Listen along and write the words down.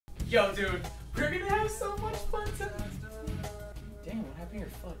Yo, dude, we're gonna have so much fun tonight. Damn, what happened to your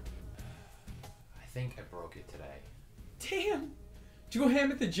foot? I think I broke it today. Damn. Did you go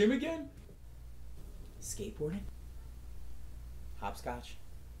ham at the gym again? Skateboarding? Hopscotch?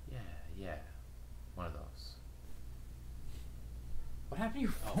 Yeah. One of those. What happened to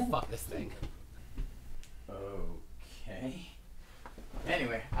your Oh, phone? fuck this thing. Okay.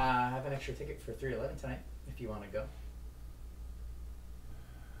 Anyway, I have an extra ticket for 311 tonight, if you want to go.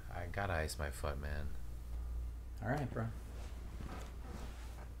 I gotta ice my foot, man. Alright, bro.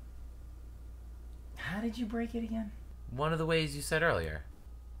 How did you break it again? One of the ways you said earlier.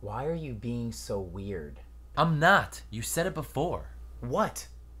 Why are you being so weird? I'm not. You said it before. What?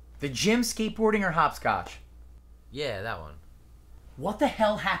 The gym, skateboarding, or hopscotch? Yeah, that one. What the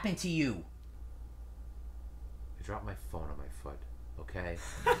hell happened to you? I dropped my phone on my foot, okay?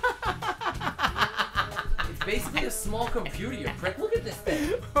 It's basically a small computer, you prick. Look at this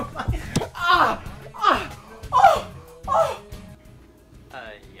thing. Yeah.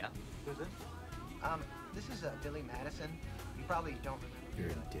 Who's this? This is Billy Madison. You probably don't remember. You're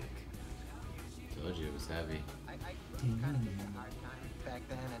a dick. Told you it was heavy. I kind of had a hard time back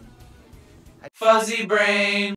then, and Fuzzy brain.